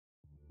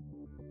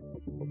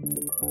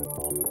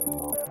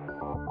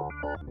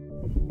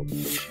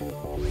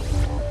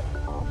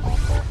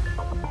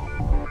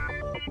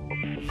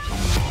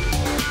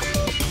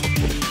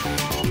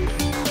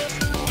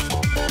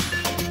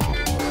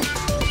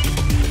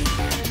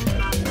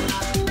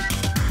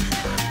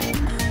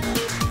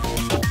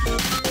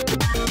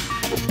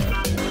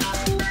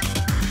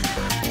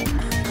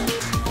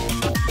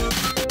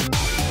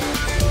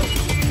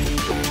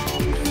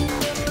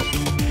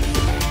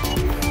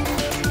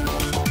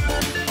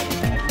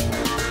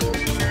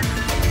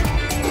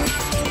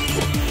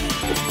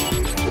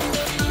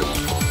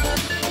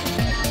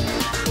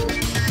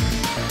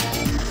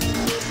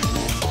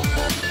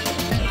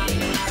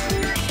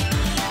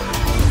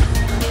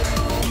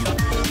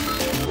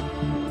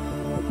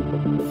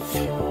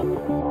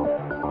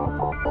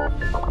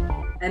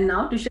And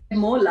now, to shed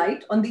more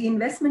light on the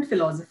investment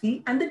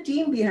philosophy and the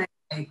team behind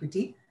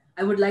equity,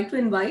 I would like to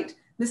invite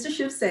Mr.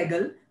 Shiv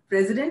Sehgal,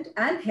 President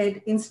and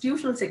Head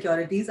Institutional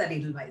Securities at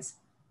Edelweiss.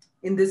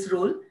 In this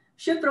role,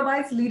 Shiv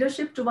provides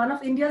leadership to one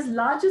of India's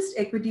largest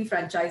equity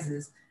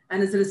franchises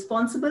and is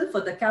responsible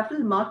for the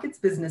capital markets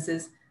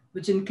businesses,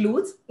 which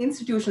includes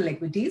institutional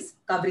equities,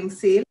 covering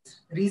sales,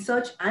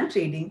 research, and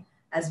trading,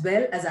 as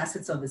well as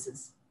asset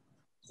services.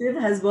 Shiv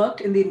has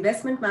worked in the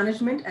investment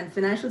management and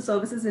financial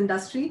services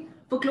industry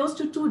for close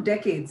to 2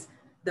 decades,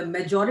 the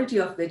majority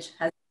of which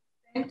has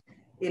been spent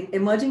in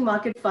emerging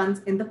market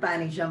funds in the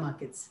Pan-Asia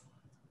markets.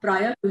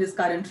 Prior to his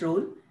current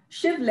role,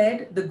 Shiv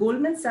led the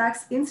Goldman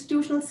Sachs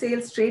institutional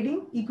sales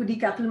trading equity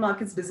capital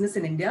markets business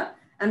in India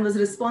and was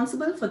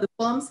responsible for the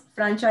firm's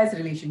franchise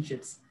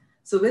relationships.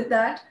 So with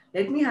that,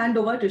 let me hand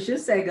over to Shiv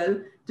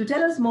Sehgal to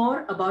tell us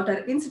more about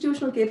our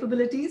institutional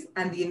capabilities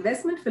and the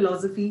investment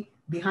philosophy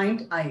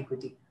behind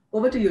iEquity.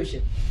 Over to you,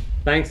 Shiv.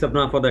 Thanks,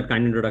 Sapna, for that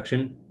kind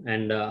introduction.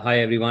 And hi,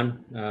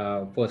 everyone.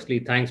 Firstly,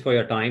 thanks for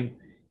your time,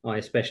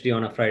 especially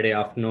on a Friday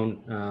afternoon,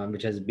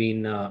 which has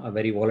been a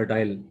very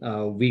volatile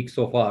week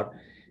so far.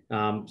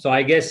 So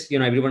I guess,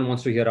 everyone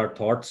wants to hear our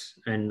thoughts.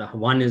 And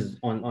one is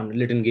on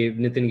Nitin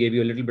gave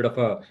you a little bit of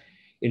a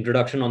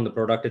introduction on the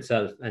product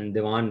itself. And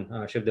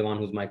Diwan, Shiv Diwan,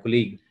 who's my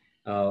colleague,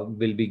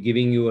 will be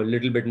giving you a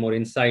little bit more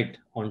insight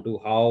onto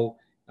how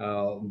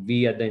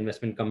we at the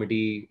investment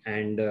committee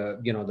and,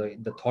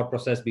 the thought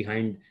process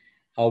behind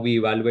how we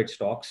evaluate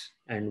stocks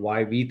and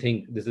why we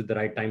think this is the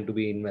right time to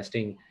be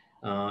investing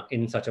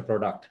in such a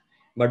product.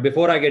 But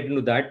before I get into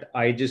that,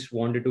 I just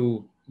wanted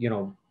to,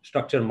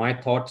 structure my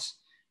thoughts,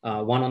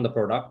 one on the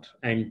product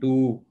and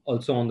two,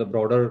 also on the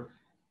broader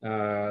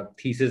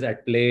thesis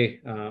at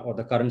play or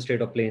the current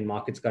state of play in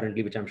markets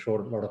currently, which I'm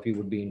sure a lot of you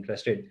would be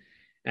interested.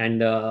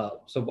 And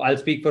so I'll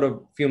speak for a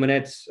few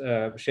minutes,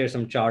 share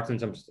some charts and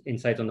some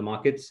insights on the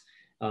markets.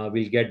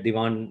 We'll get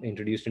Diwan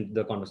introduced into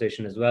the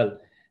conversation as well.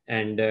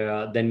 And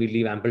then we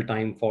leave ample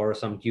time for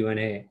some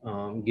Q&A,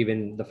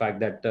 given the fact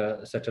that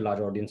such a large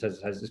audience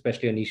has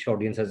especially a niche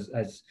audience,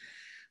 has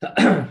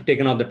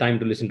taken out the time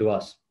to listen to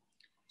us.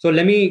 So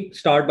let me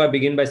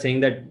begin by saying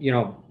that,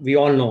 we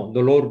all know the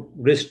low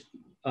risk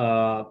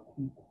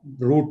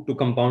route to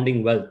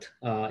compounding wealth,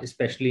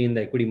 especially in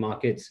the equity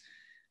markets,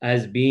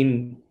 has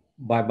been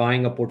by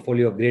buying a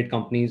portfolio of great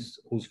companies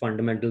whose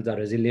fundamentals are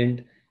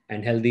resilient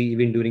and healthy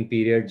even during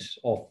periods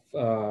of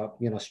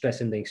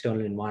stress in the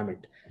external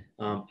environment,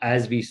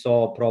 as we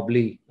saw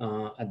probably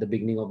at the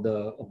beginning of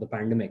the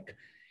pandemic.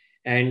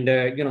 And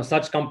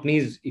such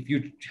companies, if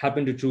you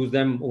happen to choose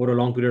them over a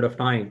long period of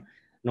time,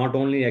 not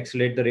only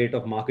accelerate the rate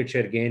of market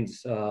share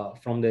gains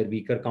from their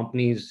weaker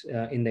companies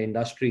in the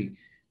industry,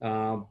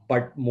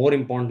 but more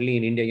importantly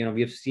in India,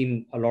 we have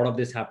seen a lot of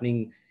this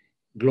happening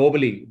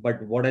globally,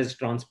 but what has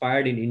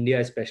transpired in India,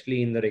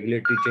 especially in the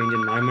regulatory change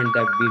environment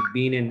that we've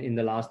been in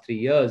the last 3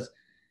 years,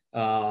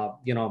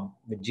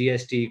 with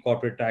GST,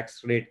 corporate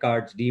tax rate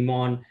cards,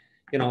 DeMon,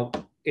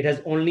 it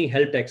has only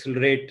helped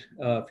accelerate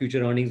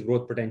future earnings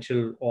growth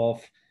potential of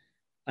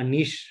a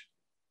niche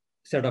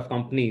set of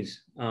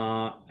companies,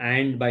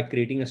 and by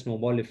creating a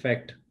snowball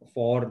effect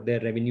for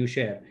their revenue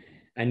share.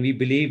 And we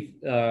believe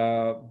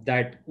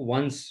that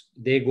once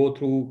they go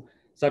through,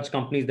 such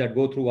companies that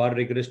go through our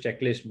rigorous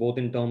checklist, both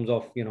in terms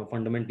of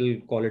fundamental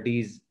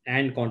qualities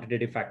and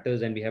quantitative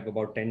factors, and we have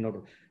about 10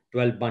 or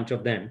 12 bunch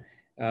of them,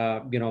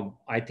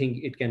 I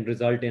think it can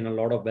result in a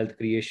lot of wealth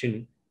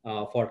creation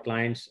for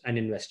clients and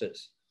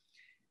investors.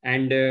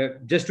 And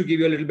just to give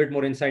you a little bit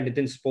more insight,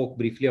 Nitin spoke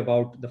briefly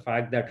about the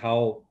fact that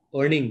how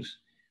earnings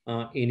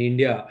in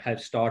India have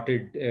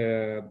started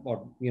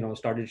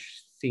started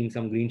seeing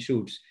some green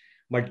shoots.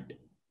 But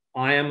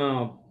I am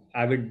a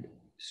avid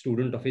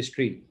student of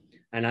history,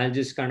 and I'll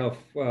just kind of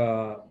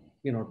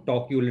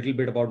talk you a little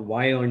bit about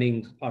why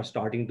earnings are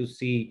starting to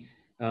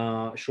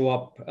show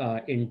up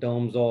in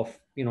terms of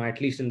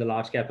at least in the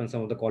large cap and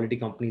some of the quality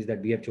companies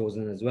that we have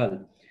chosen as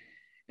well.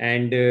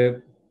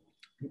 And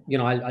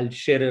I'll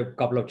share a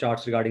couple of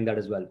charts regarding that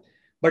as well.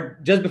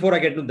 But just before I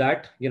get to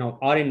that,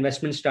 our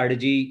investment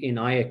strategy in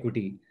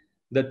iEquity,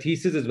 the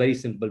thesis is very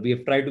simple. We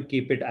have tried to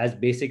keep it as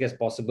basic as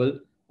possible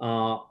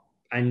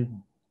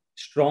and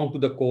strong to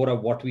the core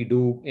of what we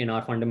do in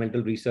our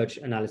fundamental research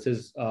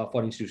analysis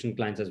for institutional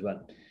clients as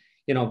well.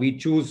 we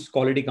choose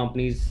quality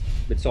companies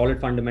with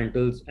solid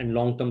fundamentals and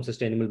long-term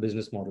sustainable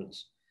business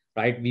models,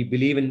 right? We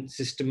believe in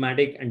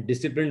systematic and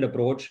disciplined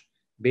approach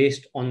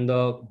based on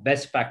the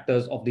best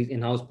factors of these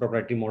in-house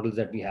proprietary models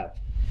that we have.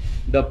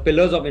 The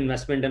pillars of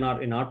investment in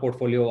our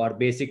portfolio are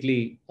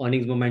basically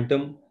earnings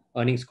momentum,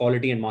 earnings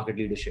quality, and market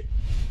leadership.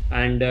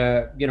 And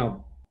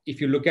if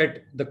you look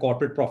at the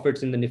corporate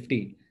profits in the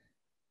Nifty,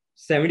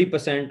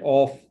 70%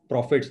 of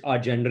profits are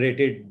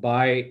generated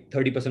by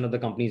 30% of the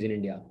companies in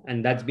India.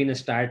 And that's been a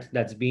stat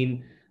that's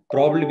been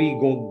probably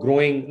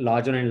growing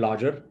larger and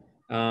larger.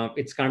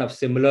 It's kind of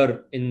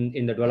similar in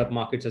the developed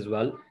markets as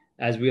well,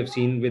 as we have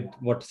seen with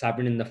what's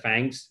happened in the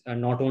FANGs,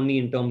 not only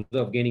in terms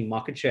of gaining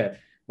market share,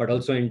 but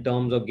also in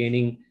terms of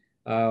gaining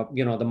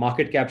the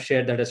market cap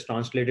share that has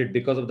translated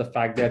because of the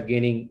fact they're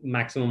gaining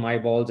maximum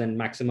eyeballs and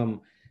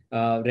maximum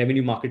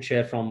revenue market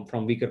share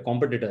from weaker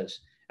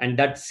competitors. And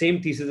that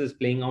same thesis is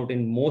playing out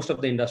in most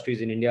of the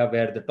industries in India,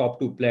 where the top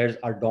two players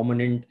are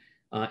dominant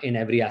in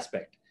every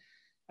aspect.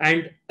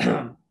 And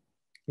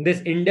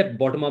this in-depth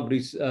bottom-up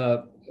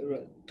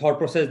thought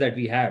process that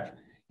we have,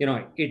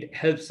 it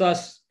helps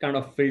us kind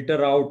of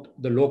filter out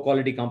the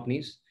low-quality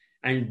companies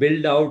and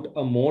build out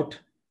a moat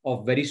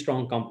of very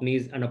strong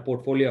companies and a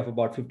portfolio of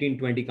about 15,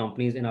 20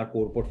 companies in our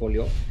core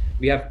portfolio.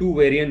 We have two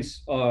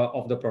variants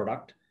of the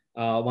product.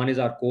 One is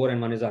our core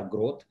and one is our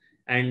growth.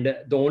 And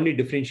the only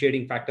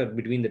differentiating factor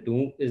between the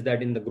two is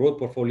that in the growth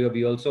portfolio,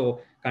 we also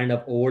kind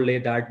of overlay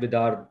that with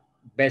our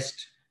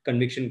best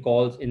conviction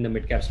calls in the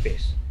mid-cap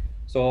space.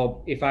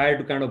 So if I had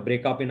to kind of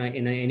break up in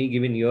any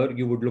given year,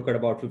 you would look at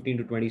about 15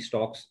 to 20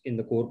 stocks in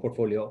the core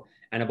portfolio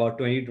and about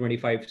 20 to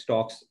 25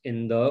 stocks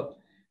in the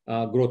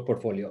growth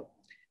portfolio.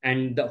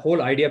 And the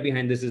whole idea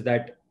behind this is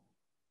that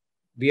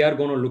we are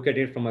going to look at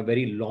it from a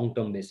very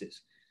long-term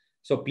basis.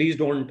 So please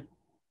don't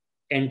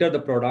enter the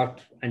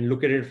product and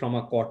look at it from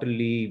a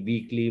quarterly,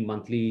 weekly,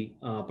 monthly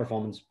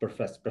performance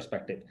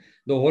perspective.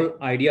 The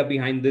whole idea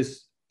behind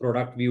this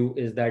product view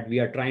is that we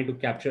are trying to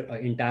capture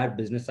an entire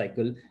business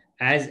cycle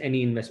as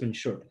any investment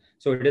should.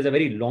 So it is a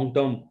very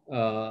long-term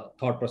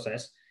thought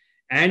process.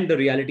 And the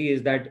reality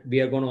is that we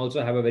are going to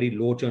also have a very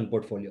low churn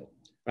portfolio,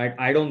 right?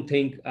 I don't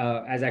think,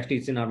 as actually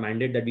it's in our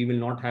mandate, that we will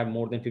not have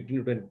more than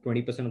 15 to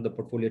 20% of the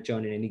portfolio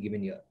churn in any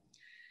given year.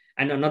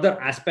 And another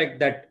aspect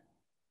that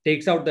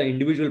takes out the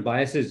individual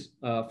biases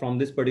from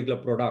this particular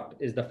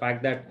product is the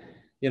fact that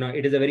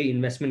it is a very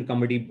investment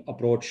committee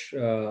approach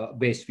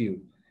based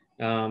view.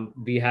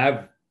 We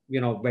have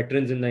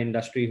veterans in the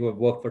industry who have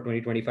worked for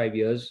 20-25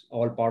 years,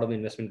 all part of the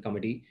investment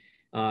committee,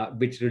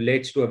 which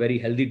relates to a very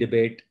healthy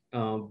debate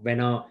when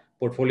a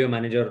portfolio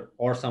manager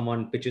or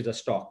someone pitches a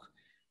stock,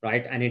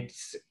 right? And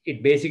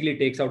it basically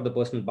takes out the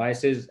personal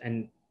biases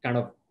and kind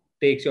of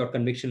takes your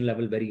conviction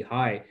level very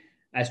high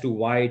as to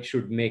why it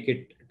should make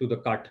it to the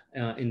cut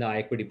in the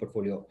equity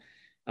portfolio.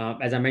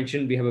 As I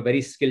mentioned, we have a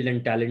very skilled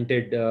and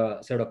talented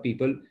set of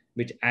people,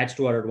 which adds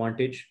to our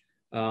advantage.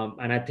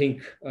 And I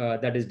think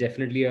this is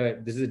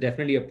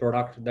definitely a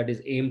product that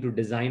is aimed to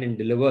design and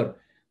deliver,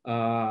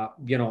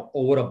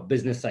 over a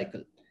business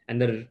cycle. And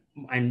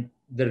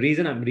the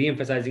reason I'm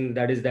re-emphasizing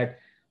that is that,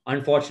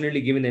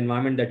 unfortunately, given the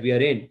environment that we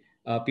are in,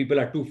 people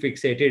are too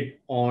fixated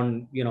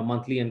on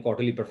monthly and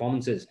quarterly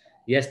performances.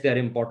 Yes, they are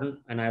important,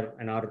 and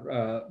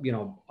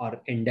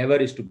our endeavor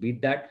is to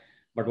beat that.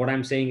 But what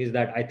I'm saying is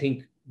that I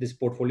think this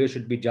portfolio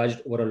should be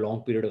judged over a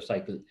long period of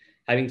cycle.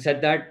 Having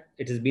said that,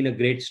 it has been a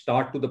great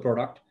start to the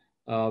product.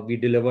 We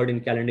delivered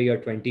in calendar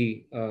year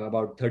 20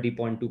 about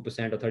 30.2%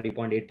 or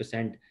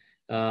 30.8%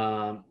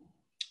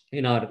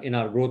 in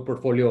our growth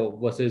portfolio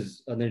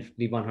versus the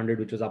Nifty 100,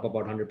 which was up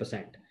about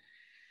 100%.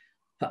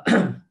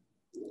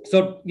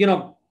 So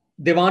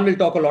Diwan will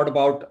talk a lot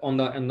about on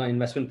the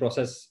investment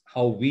process,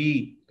 how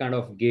we kind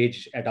of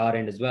gauge at our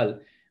end as well.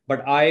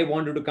 But I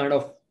wanted to kind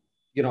of,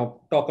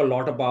 talk a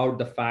lot about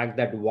the fact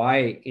that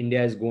why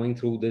India is going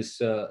through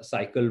this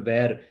cycle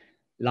where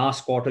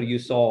last quarter you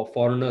saw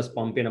foreigners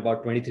pump in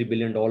about $23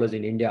 billion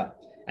in India.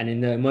 And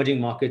in the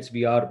emerging markets,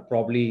 we are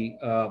probably,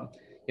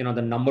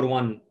 the number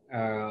one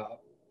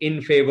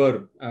in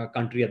favor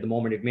country at the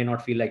moment. It may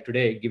not feel like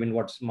today, given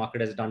what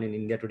market has done in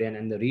India today and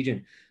in the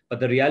region. But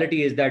the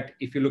reality is that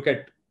if you look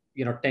at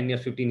 10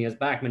 years, 15 years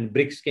back, when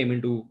BRICS came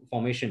into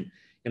formation,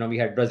 we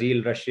had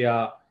Brazil,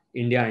 Russia,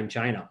 India, and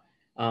China.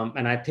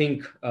 And I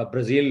think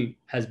Brazil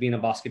has been a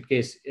basket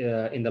case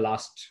in the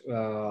last,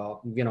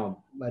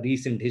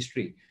 recent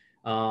history.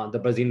 The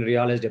Brazilian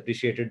real has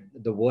depreciated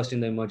the worst in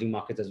the emerging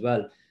markets as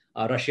well.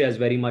 Russia is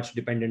very much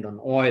dependent on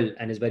oil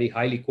and is very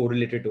highly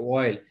correlated to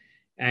oil.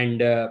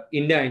 And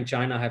India and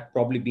China have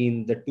probably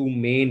been the two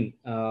main,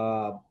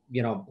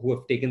 who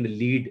have taken the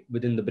lead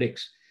within the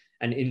BRICS.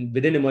 And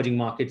within emerging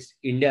markets,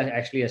 India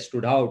actually has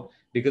stood out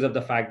because of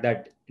the fact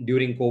that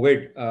during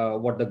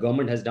COVID, what the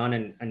government has done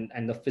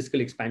and the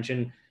fiscal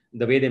expansion,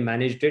 the way they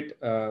managed it,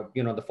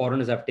 the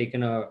foreigners have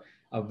taken a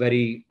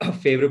very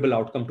favorable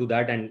outcome to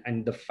that.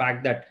 And the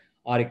fact that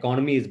our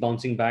economy is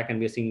bouncing back and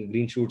we're seeing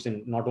green shoots,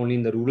 and not only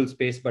in the rural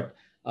space, but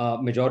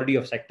majority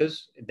of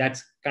sectors,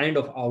 that's kind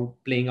of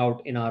playing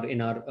out in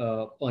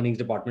our earnings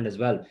department as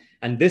well.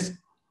 And this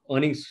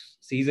earnings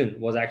season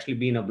was actually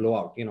been a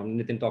blowout.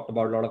 Nitin talked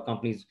about a lot of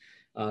companies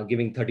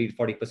giving 30 to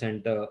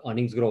 40%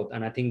 earnings growth.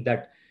 And I think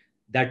that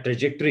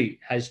trajectory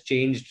has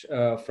changed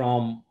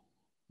from,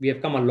 we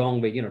have come a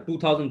long way.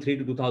 2003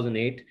 to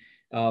 2008,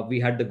 we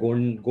had the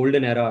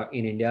golden era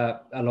in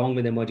India along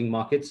with emerging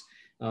markets.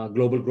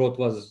 Global growth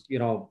was,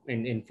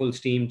 in full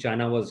steam.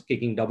 China was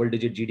kicking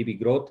double-digit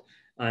GDP growth,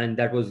 and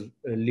that was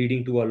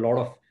leading to a lot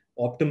of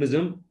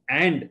optimism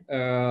and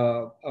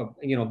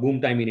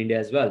boom time in India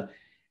as well.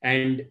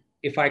 And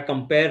if I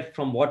compare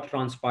from what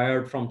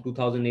transpired from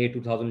 2008,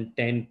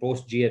 2010,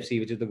 post GFC,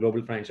 which is the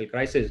global financial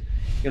crisis,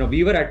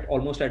 we were at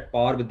almost at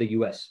par with the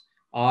US.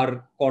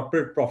 Our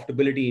corporate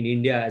profitability in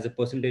India as a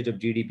percentage of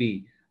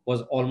GDP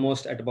was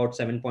almost at about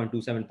 7.2,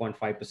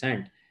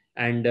 7.5%.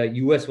 And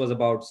US was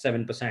about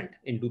 7%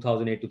 in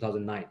 2008,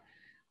 2009.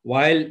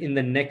 While in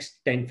the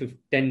next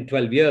 10,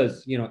 12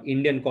 years,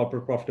 Indian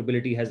corporate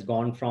profitability has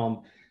gone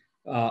from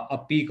a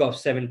peak of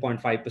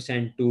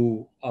 7.5%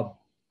 to a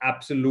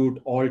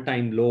absolute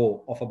all-time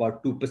low of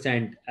about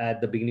 2%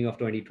 at the beginning of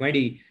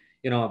 2020.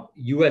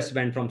 US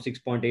went from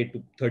 6.8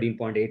 to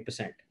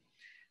 13.8%.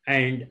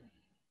 And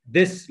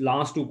this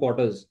last 2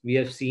 quarters, we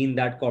have seen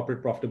that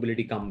corporate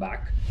profitability come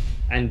back.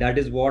 And that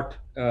is what,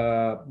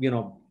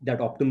 that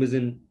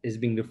optimism is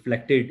being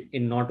reflected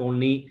in not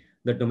only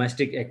the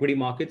domestic equity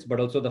markets,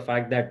 but also the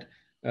fact that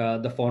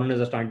the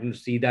foreigners are starting to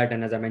see that.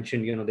 And as I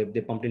mentioned,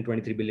 they pumped in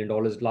 $23 billion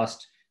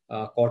last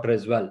quarter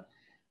as well.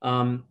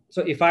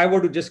 So if I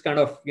were to just kind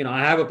of, I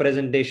have a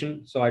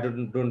presentation, so I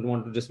don't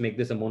want to just make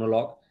this a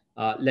monologue.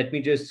 Let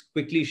me just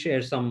quickly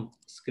share some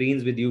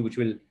screens with you, which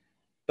will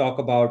talk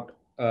about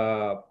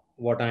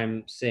what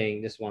I'm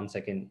saying. Just 1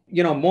 second.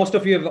 Most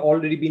of you have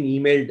already been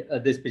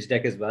emailed this pitch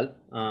deck as well.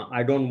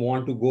 I don't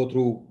want to go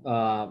through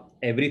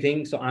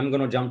everything. So I'm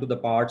going to jump to the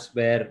parts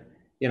where,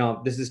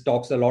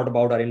 talks a lot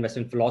about our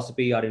investment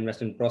philosophy, our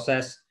investment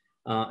process.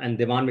 And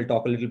Diwan will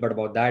talk a little bit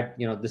about that.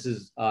 This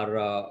is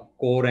our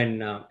core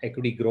and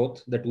equity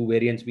growth, the two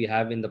variants we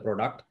have in the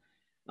product.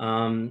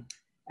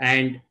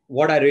 And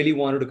what I really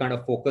wanted to kind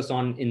of focus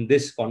on in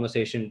this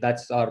conversation,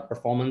 that's our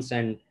performance.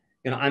 And,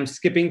 I'm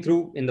skipping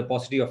through in the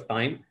paucity of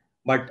time,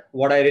 but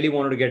what I really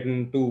wanted to get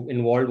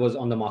involved was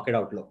on the market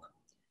outlook,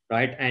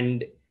 right?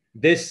 And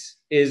this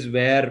is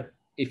where,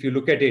 if you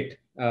look at it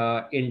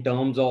in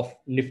terms of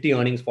Nifty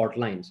earnings fault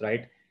lines,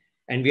 right?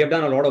 And we have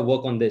done a lot of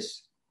work on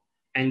this.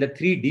 And the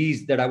 3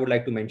 Ds that I would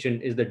like to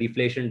mention is the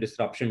deflation,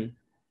 disruption,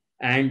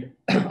 and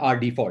our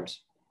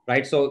defaults,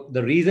 right? So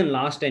the reason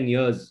last 10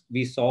 years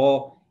we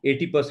saw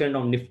 80%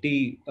 of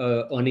Nifty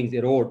earnings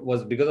erode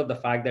was because of the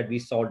fact that we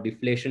saw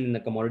deflation in the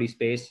commodity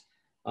space.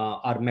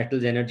 Our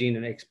metals, energy,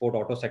 and export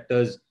auto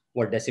sectors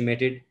were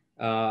decimated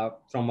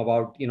from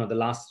about the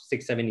last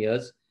 6-7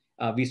 years.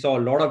 We saw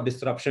a lot of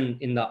disruption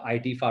in the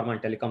IT, pharma,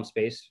 and telecom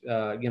space.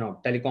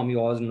 Telecom,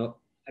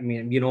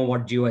 you know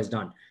what Jio has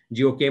done.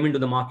 Jio came into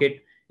the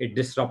market. It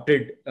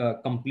disrupted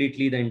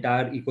completely the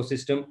entire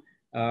ecosystem.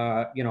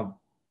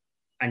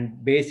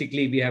 And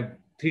basically we have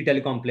 3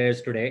 telecom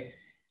players today.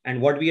 And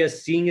what we are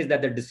seeing is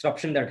that the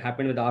disruption that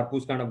happened with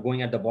ARPUs kind of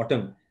going at the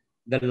bottom.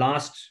 The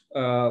last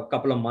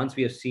couple of months,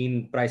 we have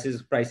seen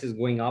prices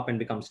going up and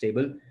become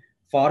stable.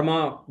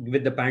 Pharma,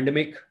 with the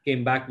pandemic,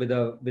 came back with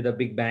a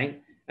big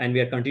bang, and we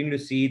are continuing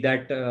to see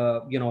that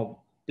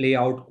play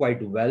out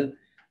quite well.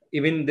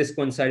 Even this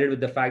coincided with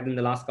the fact that in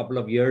the last couple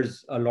of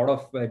years, a lot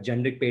of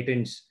generic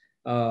patents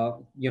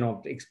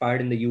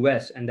expired in the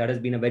US, and that has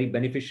been a very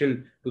beneficial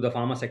to the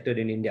pharma sector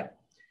in India.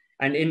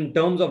 And in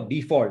terms of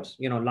defaults,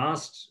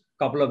 last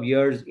couple of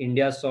years,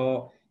 India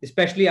saw,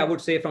 especially I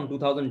would say from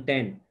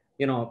 2010.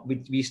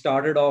 We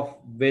started off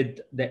with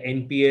the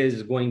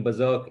NPAs going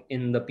berserk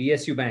in the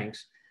PSU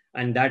banks,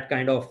 and that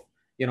kind of,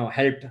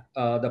 helped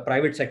the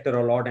private sector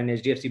a lot, and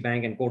HDFC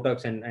Bank and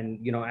Kotak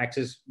and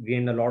Axis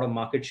gained a lot of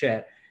market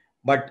share.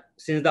 But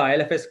since the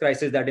ILFS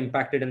crisis that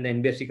impacted and the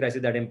NBFC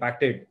crisis that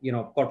impacted,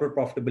 corporate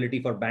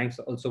profitability for banks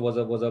also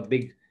was a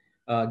big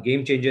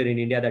game changer in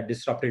India that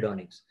disrupted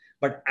earnings.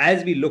 But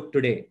as we look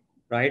today,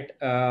 right,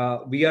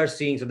 we are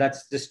seeing, so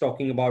that's just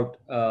talking about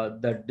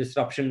the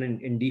disruption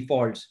in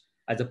defaults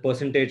as a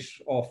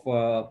percentage of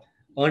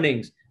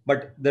earnings.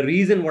 But the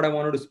reason what I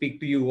wanted to speak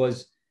to you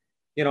was,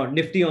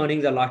 Nifty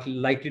earnings are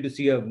likely to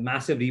see a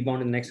massive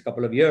rebound in the next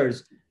couple of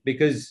years,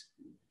 because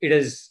it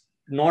has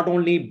not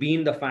only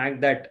been the fact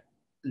that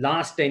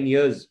last 10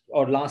 years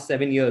or last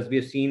 7 years, we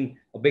have seen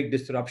a big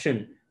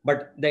disruption,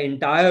 but the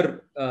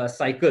entire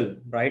cycle,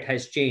 right,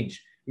 has changed.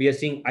 We are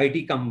seeing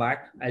IT come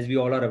back, as we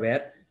all are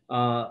aware.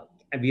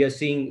 And we are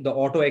seeing the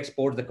auto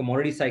exports, the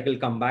commodity cycle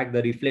come back.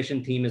 The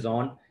reflation theme is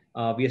on.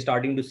 We are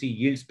starting to see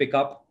yields pick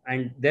up,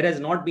 and there has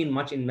not been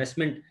much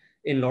investment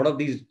in a lot of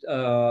these,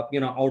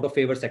 out of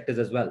favor sectors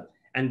as well.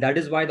 And that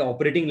is why the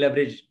operating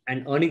leverage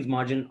and earnings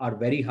margin are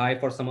very high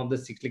for some of the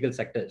cyclical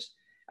sectors.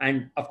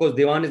 And of course,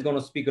 Diwan is going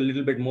to speak a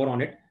little bit more on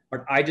it,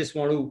 but I just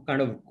want to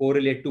kind of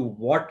correlate to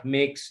what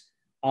makes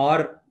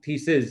our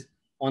thesis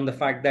on the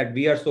fact that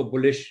we are so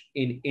bullish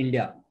in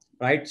India,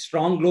 right?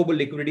 Strong global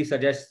liquidity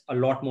suggests a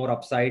lot more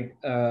upside.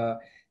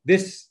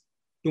 This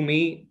to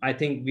me, I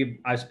think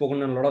I've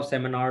spoken in a lot of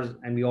seminars,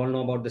 and we all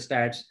know about the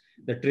stats,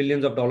 the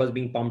trillions of dollars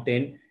being pumped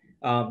in.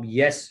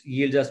 Yes,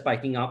 yields are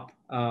spiking up,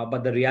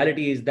 but the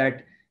reality is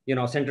that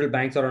central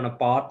banks are on a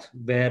path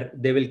where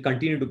they will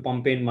continue to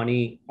pump in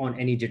money on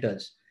any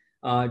jitters.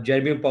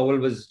 Jeremy Powell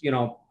was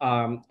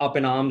up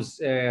in arms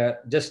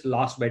just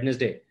last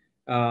Wednesday,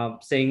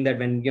 saying that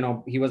when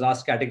he was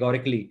asked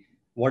categorically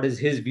what is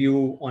his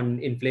view on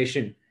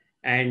inflation,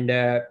 and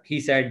he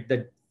said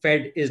that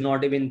Fed is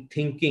not even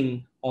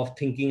thinking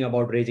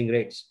about raising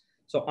rates.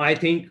 So I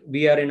think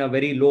we are in a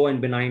very low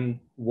and benign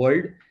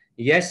world.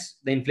 Yes,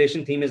 the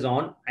inflation theme is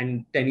on,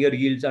 and 10-year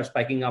yields are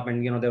spiking up,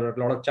 and there are a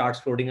lot of charts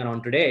floating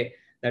around today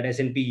that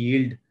S&P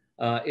yield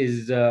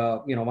is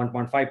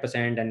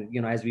 1.5%,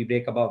 and as we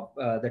break above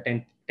the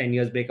 10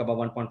 years break above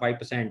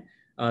 1.5%,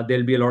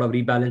 there'll be a lot of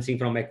rebalancing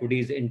from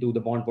equities into the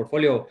bond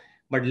portfolio.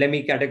 But let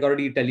me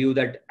categorically tell you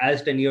that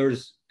as 10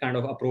 years kind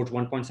of approach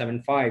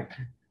 1.75,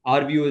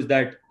 our view is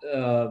that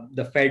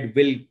the Fed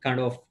will kind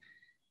of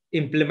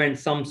implement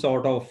some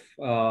sort of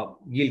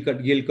yield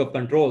curve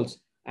controls,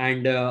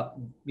 and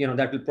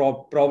that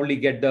will probably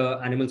get the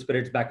animal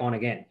spirits back on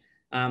again.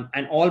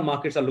 And all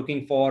markets are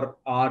looking for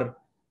are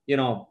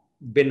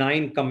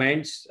benign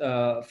comments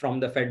from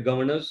the Fed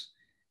governors,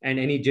 and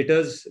any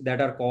jitters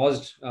that are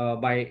caused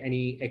by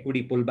any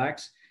equity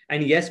pullbacks.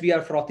 And yes, we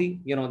are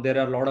frothy. There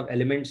are a lot of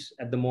elements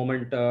at the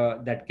moment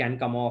that can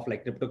come off,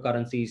 like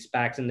cryptocurrencies,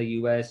 SPACs in the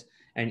US,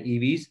 and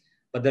EVs.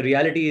 But the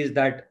reality is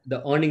that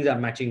the earnings are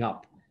matching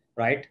up,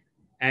 right?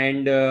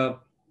 And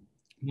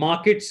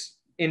markets,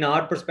 in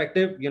our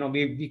perspective,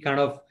 we kind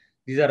of,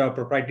 these are our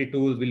proprietary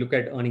tools. We look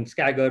at earnings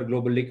CAGR,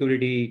 global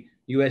liquidity,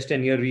 US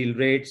 10-year real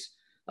rates,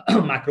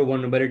 macro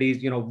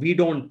vulnerabilities. We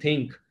don't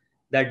think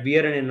that we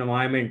are in an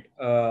environment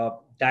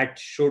that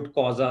should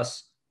cause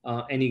us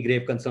any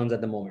grave concerns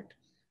at the moment.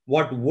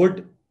 What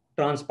would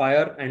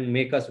transpire and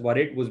make us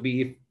worried would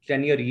be if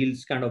 10-year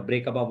yields kind of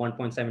break above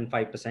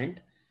 1.75%,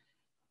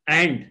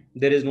 and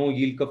there is no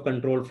yield curve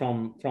control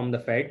from the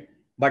Fed.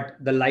 But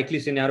the likely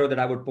scenario that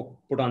I would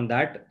put on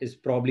that is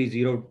probably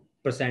 0%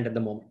 at the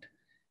moment.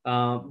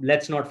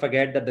 Let's not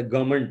forget that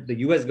the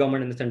US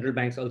government and the central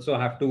banks also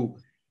have to,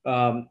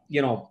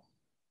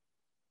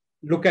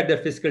 look at their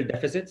fiscal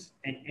deficits,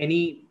 and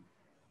any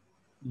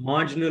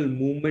marginal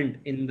movement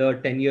in the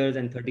 10 years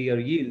and 30-year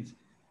yields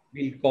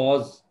will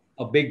cause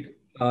a big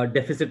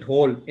deficit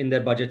hole in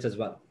their budgets as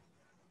well.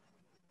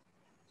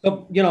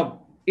 So,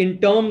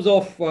 in terms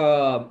of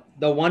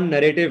the one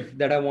narrative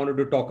that I wanted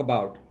to talk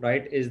about,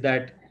 right, is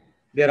that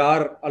there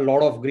are a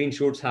lot of green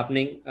shoots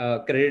happening.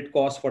 Credit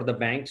costs for the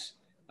banks,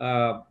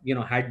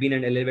 had been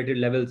at elevated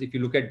levels. If you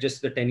look at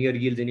just the 10-year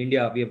yields in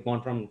India, we have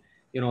gone from,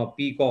 a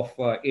peak of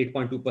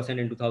 8.2%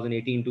 in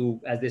 2018 to,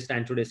 as they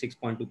stand today,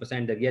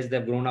 6.2%. That yes,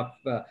 they've gone up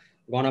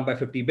by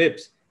 50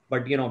 bips,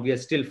 but, we are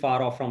still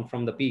far off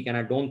from the peak. And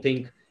I don't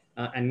think,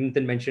 and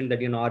Nathan mentioned that,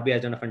 RBI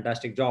has done a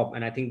fantastic job.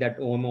 And I think that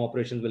OMO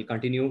operations will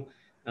continue.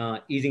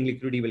 Easing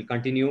liquidity will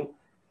continue.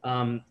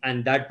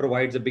 And that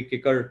provides a big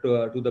kicker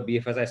to the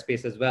BFSI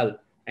space as well.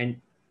 And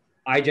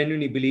I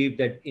genuinely believe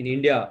that in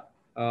India,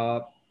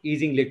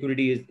 easing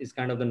liquidity is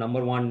kind of the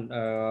number one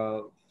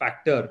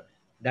factor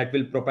that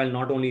will propel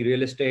not only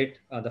real estate,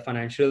 the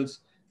financials,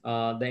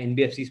 the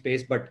NBFC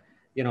space, but,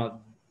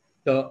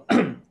 the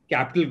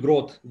capital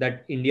growth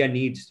that India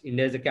needs.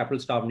 India is a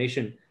capital-starved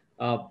nation,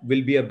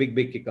 will be a big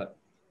kicker.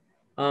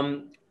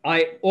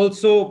 I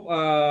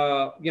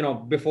also,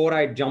 before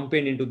I jump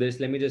into this,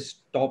 let me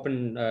just stop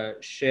and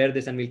share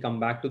this, and we'll come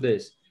back to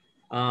this.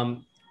 A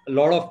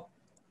lot of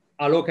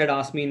Alok had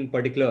asked me in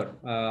particular,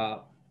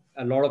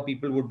 a lot of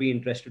people would be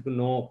interested to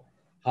know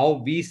how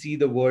we see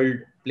the world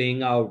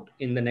playing out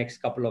in the next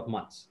couple of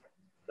months,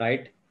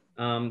 right?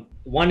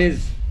 One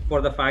is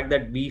for the fact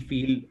that we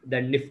feel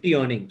that Nifty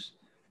earnings,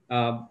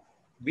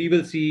 we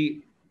will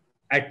see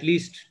at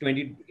least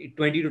 20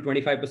 to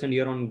 25%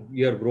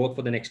 year-on-year growth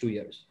for the next 2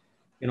 years.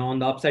 On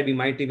the upside, we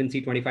might even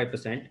see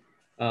 25%,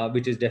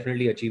 which is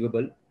definitely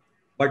achievable.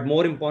 But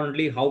more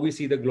importantly, how we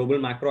see the global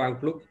macro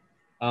outlook.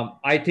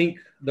 I think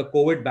the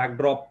COVID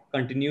backdrop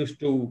continues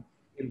to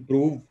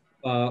improve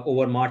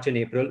over March and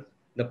April.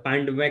 The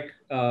pandemic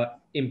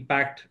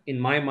impact, in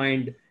my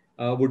mind,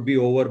 would be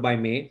over by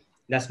May.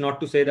 That's not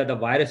to say that the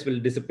virus will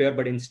disappear,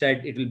 but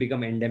instead it will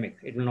become endemic.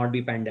 It will not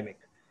be pandemic.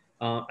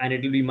 And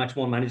it will be much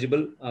more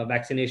manageable.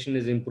 Vaccination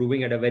is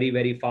improving at a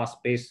very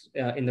fast pace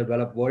in the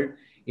developed world.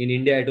 In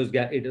India,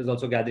 it is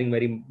also gathering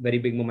very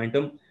big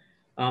momentum.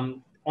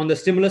 On the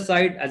stimulus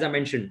side, as I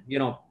mentioned,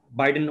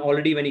 Biden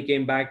already, when he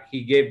came back,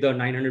 he gave the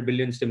 900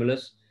 billion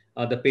stimulus.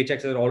 The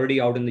paychecks are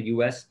already out in the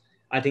US.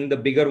 I think the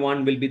bigger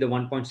one will be the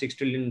 1.6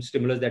 trillion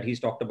stimulus that he's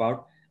talked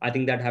about. I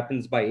think that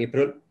happens by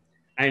April.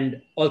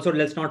 And also,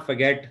 let's not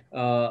forget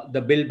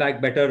the Build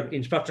Back Better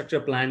infrastructure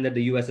plan that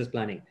the US is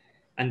planning.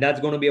 And that's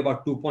going to be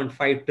about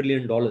 $2.5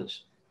 trillion.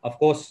 Of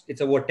course,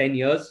 it's over 10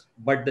 years,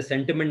 but the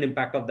sentiment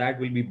impact of that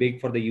will be big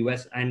for the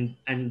US and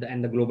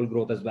the global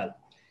growth as well.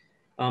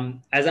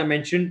 As I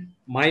mentioned,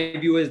 my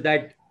view is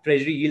that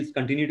treasury yields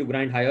continue to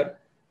grind higher.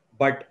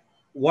 But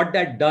what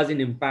that does in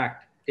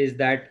impact is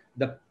that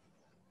the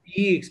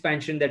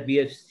expansion that we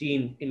have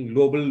seen in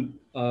global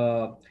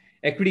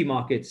equity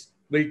markets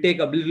will take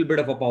a little bit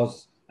of a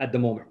pause at the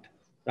moment,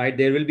 right?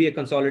 There will be a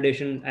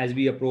consolidation as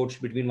we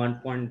approach between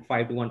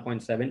 1.5 to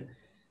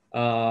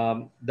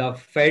 1.7. The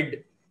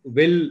Fed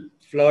will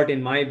flirt,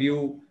 in my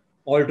view,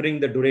 altering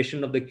the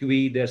duration of the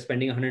QE. They're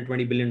spending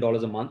 $120 billion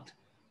a month.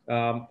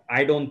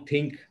 I don't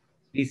think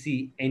we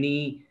see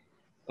any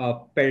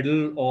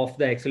pedal off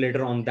the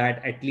accelerator on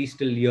that, at least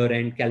till year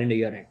end, calendar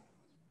year end,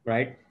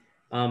 right?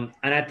 And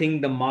I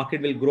think the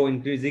market will grow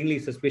increasingly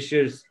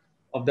suspicious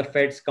of the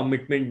Fed's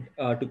commitment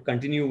to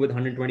continue with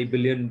 120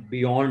 billion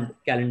beyond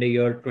calendar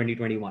year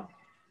 2021.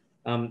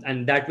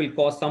 And that will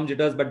cause some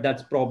jitters, but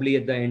that's probably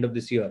at the end of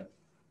this year,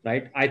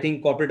 right? I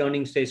think corporate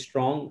earnings stay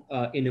strong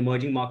in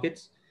emerging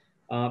markets.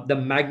 The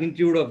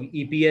magnitude of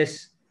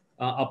EPS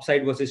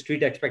upside versus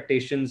street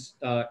expectations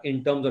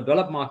in terms of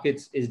developed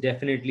markets is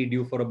definitely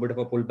due for a bit of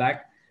a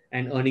pullback,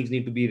 and earnings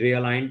need to be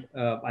realigned.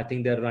 I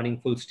think they're running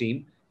full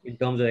steam in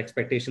terms of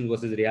expectations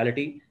versus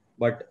reality.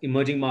 But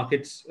emerging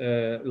markets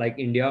like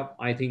India,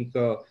 I think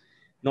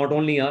not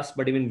only us,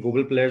 but even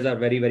global players are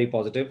very, very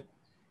positive.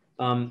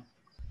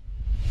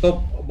 So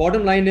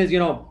bottom line is,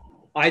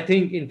 I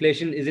think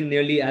inflation isn't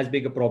nearly as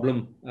big a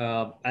problem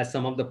as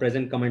some of the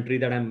present commentary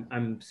that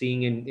I'm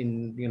seeing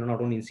in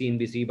not only in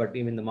CNBC but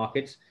even the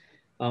markets.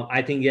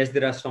 I think yes,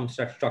 there are some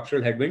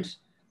structural headwinds,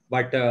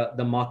 but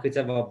the markets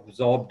have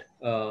absorbed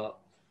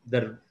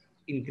the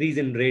increase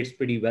in rates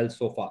pretty well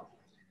so far.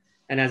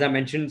 And as I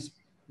mentioned,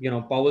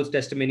 Powell's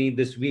testimony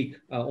this week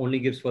only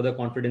gives further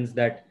confidence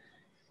that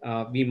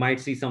we might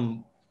see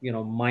some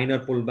minor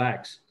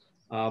pullbacks.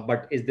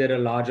 But is there a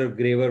larger,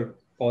 graver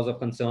cause of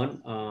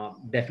concern?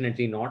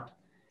 Definitely not.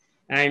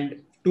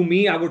 And to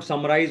me, I would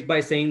summarize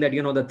by saying that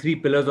the three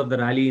pillars of the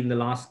rally in the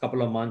last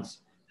couple of months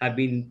have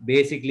been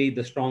basically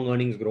the strong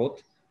earnings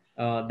growth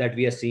that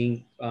we are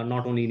seeing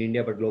not only in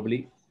India but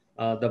globally,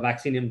 the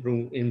vaccine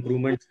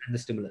improvements and the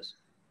stimulus.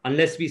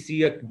 Unless we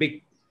see a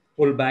big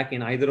pullback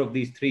in either of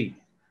these three,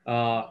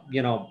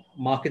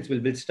 markets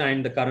will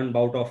withstand the current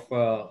bout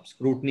of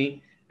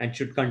scrutiny and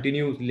should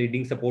continue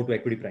leading support to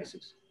equity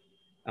prices.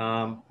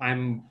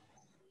 I'm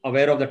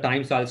aware of the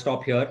time, so I'll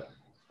stop here.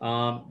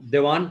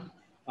 Diwan,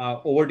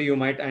 over to you,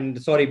 mate.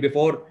 And sorry,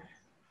 before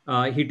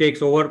he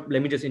takes over,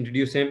 let me just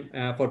introduce him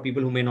for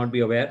people who may not be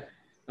aware.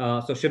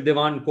 So Shiv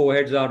Diwan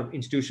co-heads our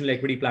institutional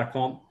equity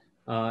platform.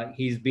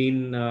 He's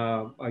been,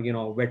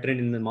 veteran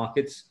in the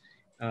markets,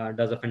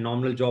 does a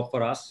phenomenal job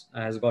for us,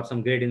 has got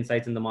some great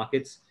insights in the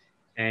markets.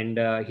 And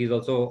he's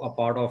also a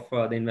part of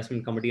the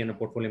investment committee and a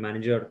portfolio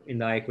manager in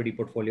the equity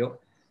portfolio.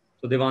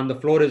 So Diwan, the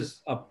floor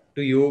is up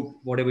to you,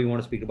 whatever you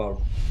want to speak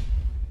about.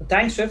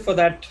 Thanks, Shiv, for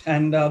that.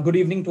 And good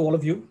evening to all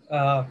of you.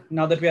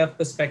 Now that we have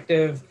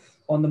perspective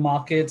on the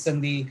markets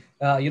and the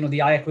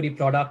iEquity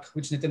product,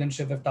 which Nitin and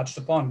Shiv have touched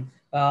upon,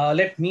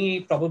 let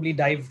me probably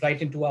dive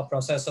right into our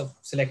process of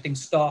selecting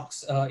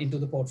stocks into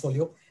the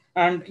portfolio.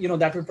 And,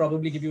 that will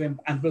probably give you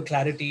ample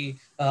clarity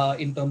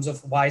in terms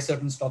of why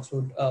certain stocks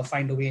would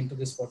find a way into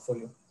this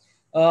portfolio.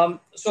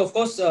 So, of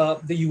course,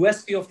 the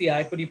USP of the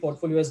iEquity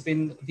portfolio has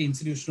been the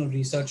institutional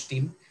research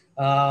team,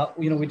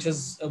 which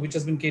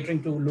has been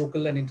catering to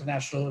local and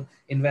international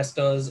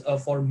investors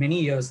for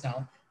many years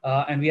now.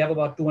 And we have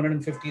about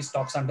 250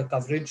 stocks under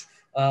coverage,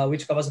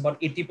 which covers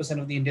about 80%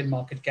 of the Indian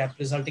market cap,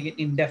 resulting in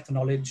in-depth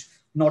knowledge,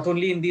 not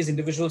only in these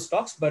individual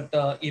stocks, but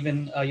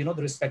even, the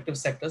respective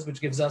sectors,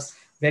 which gives us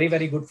very,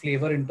 very good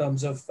flavor in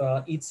terms of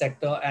each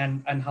sector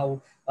and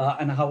how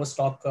a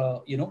stock,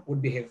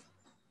 would behave.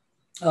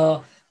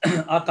 Our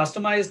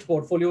customized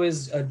portfolio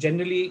is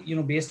generally,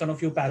 based on a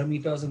few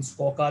parameters and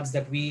scorecards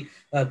that we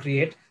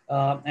create.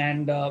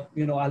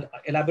 I'll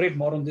elaborate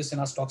more on this in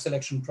our stock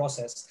selection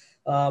process.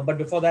 But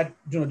before that,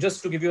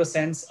 just to give you a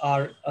sense,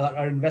 our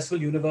investable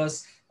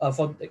universe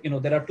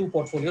there are two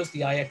portfolios,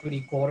 the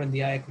iEquity Core and the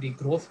iEquity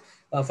Growth.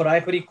 For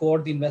iEquity Core,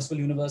 the investable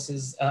universe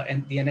is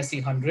the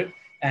NSE 100,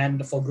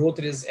 and for Growth,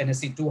 it is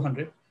NSE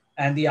 200.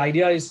 And the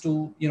idea is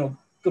to,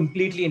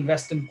 completely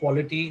invest in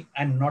quality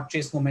and not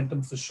chase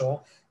momentum for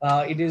sure.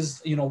 It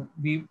is,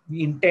 we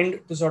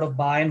intend to sort of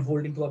buy and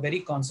hold into a very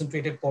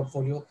concentrated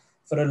portfolio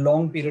for a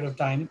long period of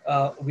time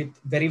with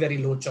very, very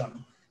low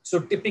churn. So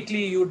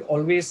typically you'd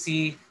always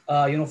see,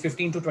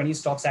 15 to 20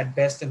 stocks at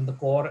best in the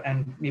core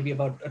and maybe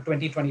about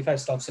 20, 25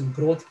 stocks in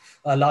growth,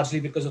 largely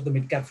because of the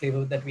mid-cap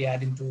flavor that we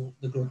add into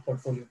the growth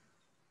portfolio.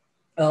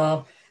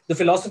 The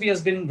philosophy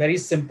has been very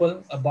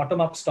simple, a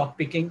bottom-up stock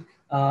picking.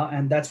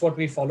 And that's what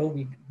we follow.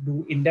 We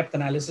do in-depth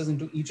analysis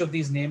into each of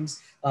these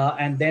names.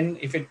 And then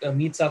if it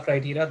meets our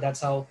criteria,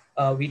 that's how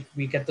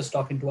we get the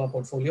stock into our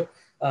portfolio.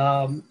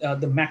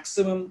 The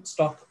maximum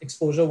stock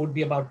exposure would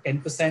be about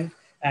 10%,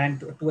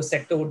 and to a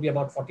sector would be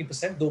about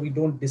 40%, though we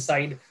don't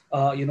decide,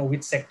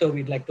 which sector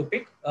we'd like to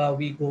pick.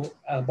 We go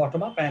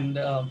bottom up, and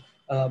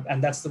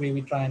that's the way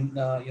we try and,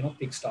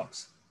 pick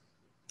stocks.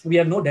 We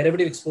have no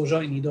derivative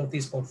exposure in either of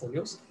these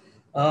portfolios.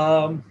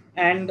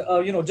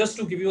 Just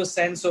to give you a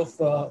sense of,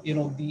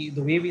 the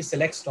way we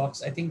select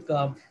stocks, I think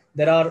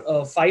there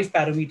are 5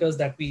 parameters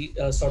that we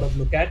sort of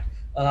look at.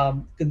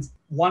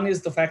 One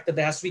is the fact that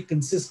there has to be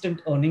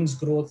consistent earnings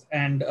growth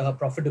and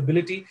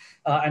profitability.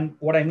 And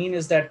what I mean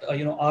is that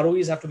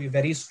ROEs have to be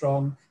very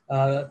strong,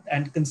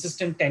 and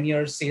consistent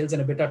 10-year sales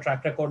and EBITDA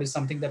track record is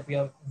something that we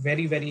are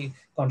very, very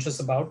conscious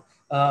about.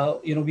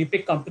 We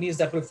pick companies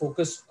that will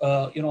focus,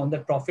 on the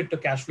profit to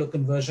cash flow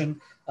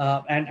conversion,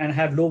 and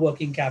have low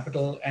working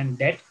capital and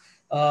debt.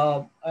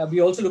 We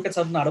also look at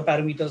certain other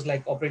parameters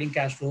like operating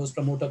cash flows,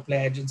 promoter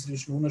pledge,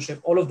 institutional ownership,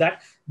 all of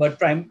that. But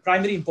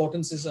primary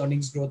importance is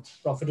earnings growth,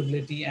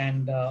 profitability,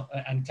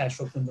 and cash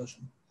flow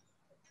conversion.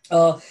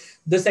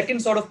 The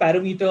second sort of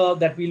parameter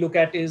that we look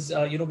at is,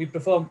 we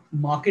prefer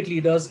market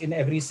leaders in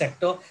every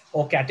sector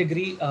or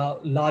category,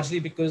 largely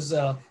because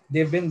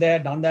they've been there,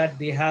 done that.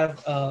 They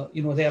have,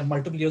 they have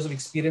multiple years of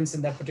experience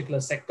in that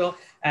particular sector,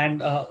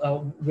 and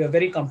we're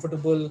very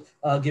comfortable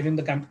giving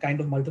the kind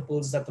of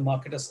multiples that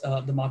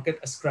the market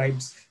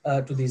ascribes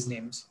to these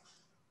names.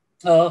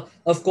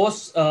 Of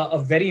course, a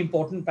very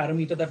important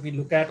parameter that we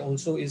look at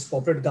also is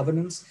corporate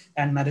governance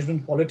and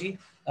management quality.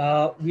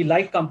 We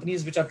like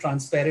companies which are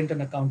transparent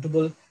and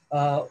accountable.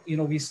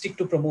 We stick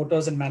to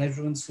promoters and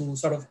managements who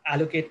sort of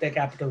allocate their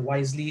capital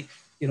wisely,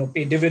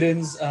 pay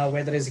dividends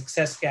where there is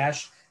excess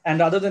cash, and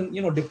rather than,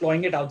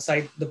 deploying it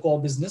outside the core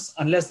business,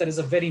 unless there is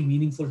a very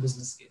meaningful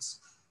business case.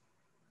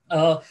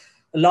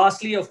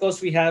 Lastly, of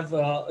course,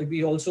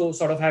 we also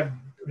sort of have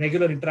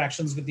regular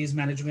interactions with these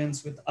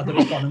managements, with other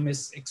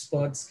economists,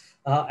 experts,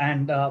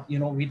 and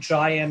we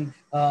try and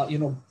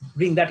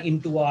bring that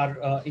into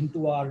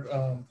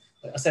our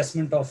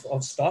assessment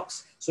of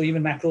stocks. So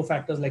even macro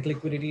factors like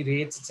liquidity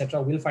rates,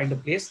 etc., will find a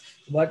place.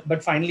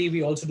 But finally,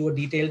 we also do a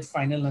detailed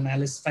financial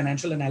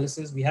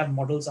analysis. We have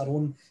models, our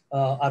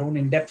own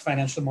in-depth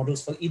financial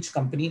models for each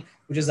company,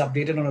 which is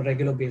updated on a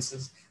regular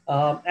basis.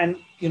 And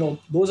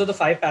those are the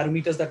 5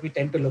 parameters that we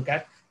tend to look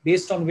at,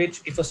 based on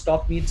which, if a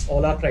stock meets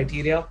all our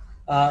criteria,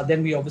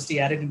 then we obviously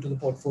add it into the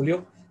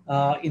portfolio.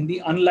 In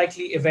the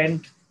unlikely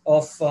event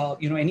of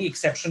any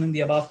exception in the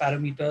above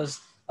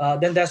parameters,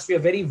 then there has to be a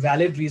very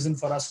valid reason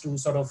for us to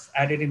sort of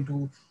add it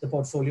into the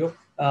portfolio,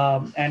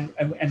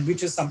 and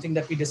which is something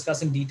that we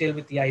discuss in detail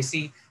with the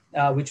IC,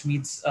 which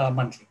meets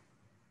monthly.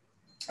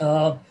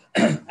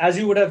 As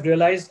you would have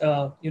realized,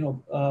 not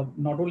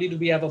only do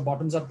we have a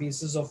bottoms-up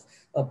basis of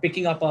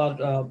picking up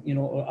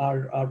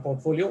our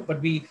portfolio,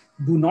 but we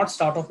do not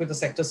start off with a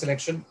sector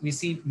selection. We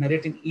see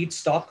merit in each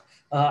stock,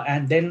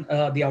 and then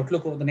the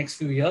outlook over the next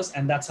few years,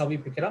 and that's how we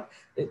pick it up.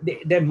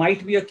 There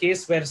might be a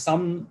case where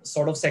some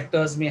sort of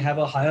sectors may have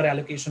a higher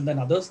allocation than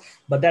others,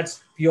 but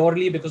that's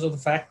purely because of the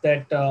fact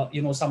that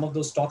some of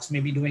those stocks may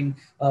be doing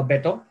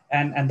better,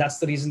 and that's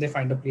the reason they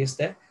find a place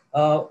there.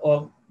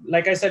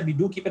 Like I said, we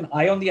do keep an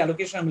eye on the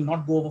allocation and will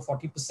not go over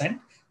 40%.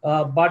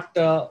 But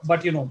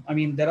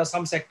there are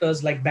some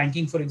sectors like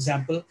banking, for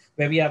example,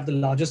 where we have the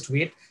largest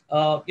weight.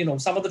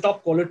 Some of the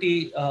top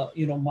quality,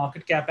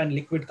 market cap and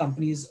liquid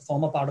companies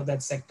form a part of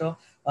that sector.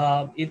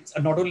 It's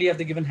not only have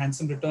they given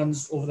handsome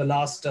returns over the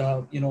last,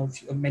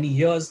 many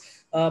years,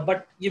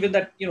 but given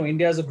that,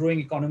 India is a growing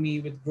economy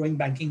with growing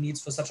banking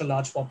needs for such a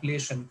large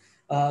population,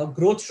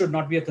 growth should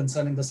not be a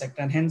concern in the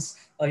sector. And hence,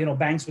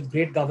 banks with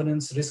great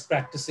governance, risk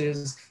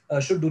practices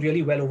should do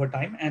really well over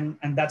time.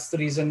 And that's the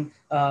reason,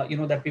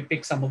 that we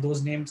pick some of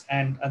those names,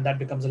 and that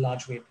becomes a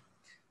large weight.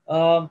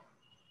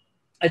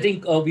 I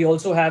think we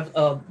also have,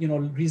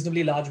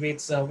 reasonably large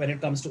weights when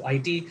it comes to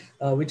IT,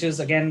 which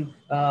is, again,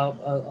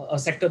 a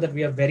sector that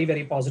we are very,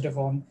 very positive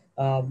on.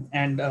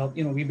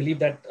 We believe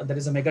that there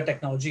is a mega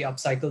technology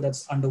upcycle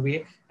that's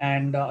underway,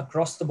 and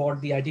across the board,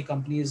 the IT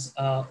companies,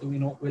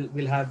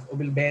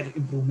 will bear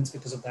improvements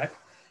because of that.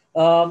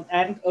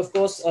 And of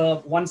course,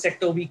 one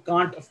sector we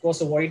can't, of course,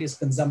 avoid is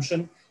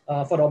consumption.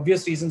 For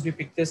obvious reasons, we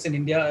picked this in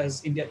India,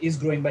 as India is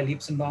growing by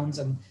leaps and bounds.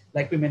 And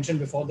like we mentioned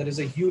before, there is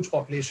a huge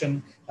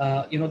population,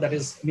 that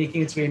is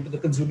making its way into the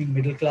consuming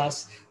middle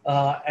class,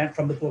 and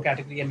from the poor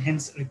category, and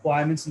hence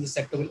requirements in the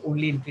sector will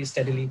only increase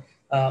steadily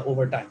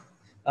over time.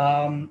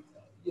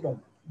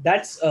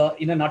 That's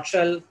in a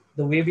nutshell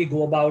the way we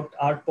go about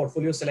our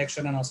portfolio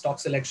selection and our stock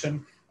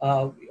selection.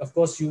 Of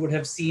course, you would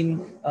have seen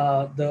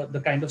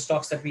the kind of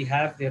stocks that we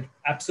have. They're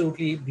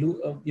absolutely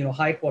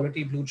high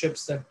quality blue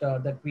chips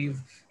that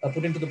we've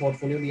put into the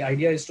portfolio. The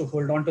idea is to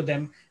hold on to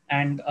them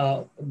and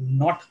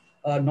not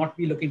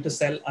be looking to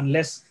sell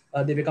unless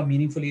they become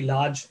meaningfully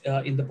large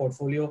in the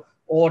portfolio,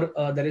 or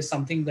there is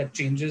something that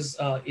changes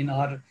in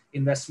our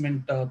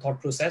investment thought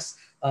process.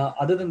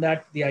 Other than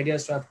that, the idea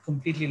is to have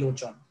completely low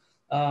churn.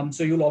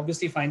 So you'll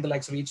obviously find the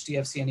likes of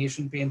HDFC and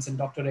Asian Paints and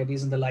Dr.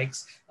 Reddy's and the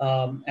likes.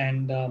 I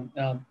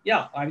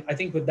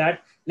think with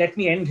that, let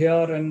me end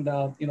here, and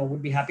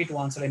would be happy to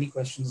answer any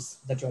questions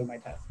that you all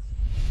might have.